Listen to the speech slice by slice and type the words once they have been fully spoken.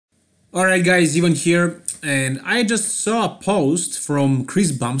Alright guys, Ivan here, and I just saw a post from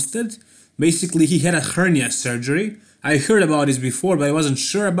Chris Bumstead. Basically, he had a hernia surgery. I heard about this before, but I wasn't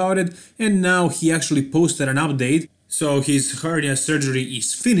sure about it, and now he actually posted an update. So his hernia surgery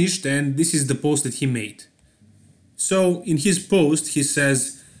is finished, and this is the post that he made. So in his post, he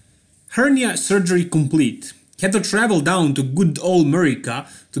says, hernia surgery complete. Had to travel down to good old America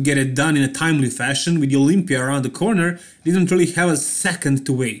to get it done in a timely fashion with the Olympia around the corner. Didn't really have a second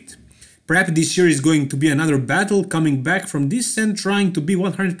to wait. Perhaps this year is going to be another battle, coming back from this and trying to be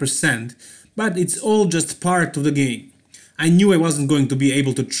 100%, but it's all just part of the game. I knew I wasn't going to be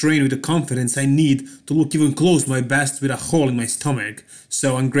able to train with the confidence I need to look even close to my best with a hole in my stomach,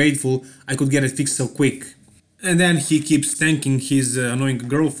 so I'm grateful I could get it fixed so quick. And then he keeps thanking his annoying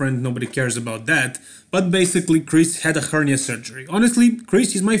girlfriend, nobody cares about that. But basically, Chris had a hernia surgery. Honestly,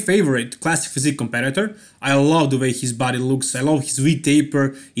 Chris is my favorite classic physique competitor. I love the way his body looks, I love his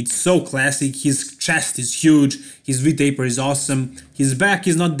V-taper, it's so classic, his chest is huge, his V-taper is awesome, his back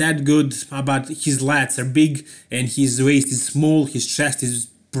is not that good, but his lats are big, and his waist is small, his chest is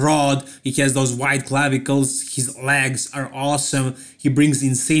broad, he has those wide clavicles, his legs are awesome, he brings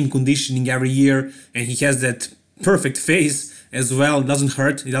insane conditioning every year, and he has that perfect face as well. It doesn't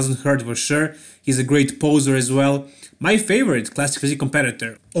hurt for sure. He's a great poser as well. My favorite classic physique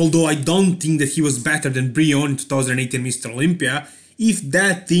competitor, although I don't think that he was better than Brion in 2018 Mr. Olympia. If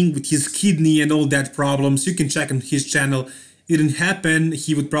that thing with his kidney and all that problems, you can check on his channel, didn't happen,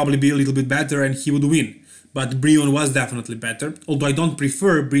 he would probably be a little bit better and he would win. But Brion was definitely better, although I don't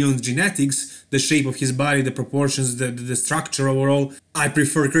prefer Brion's genetics, the shape of his body, the proportions, the structure overall. I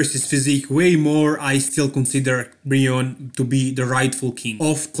prefer Chris's physique way more. I still consider Brion to be the rightful king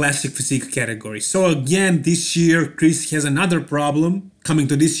of classic physique category. So again, this year Chris has another problem coming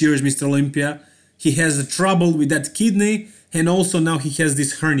to this year's Mr. Olympia. He has a trouble with that kidney, and also now he has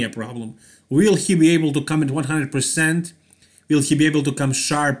this hernia problem. Will he be able to come at 100%? Will he be able to come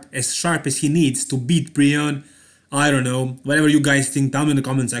sharp as he needs to beat Brion? I don't know. Whatever you guys think, tell me in the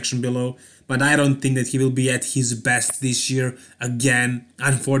comment section below. But I don't think that he will be at his best this year again,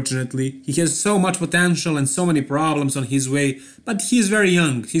 unfortunately. He has so much potential and so many problems on his way, but he's very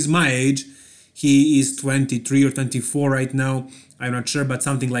young. He's my age. He is 23 or 24 right now. I'm not sure, but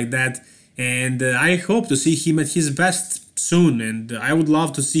something like that. And I hope to see him at his best soon, and I would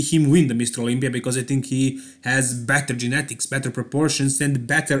love to see him win the Mr. Olympia because I think he has better genetics, better proportions, and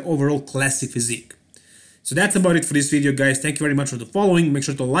better overall classic physique. So that's about it for this video, guys. Thank you very much for the following. Make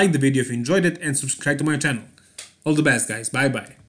sure to like the video if you enjoyed it and subscribe to my channel. All the best, guys. Bye bye.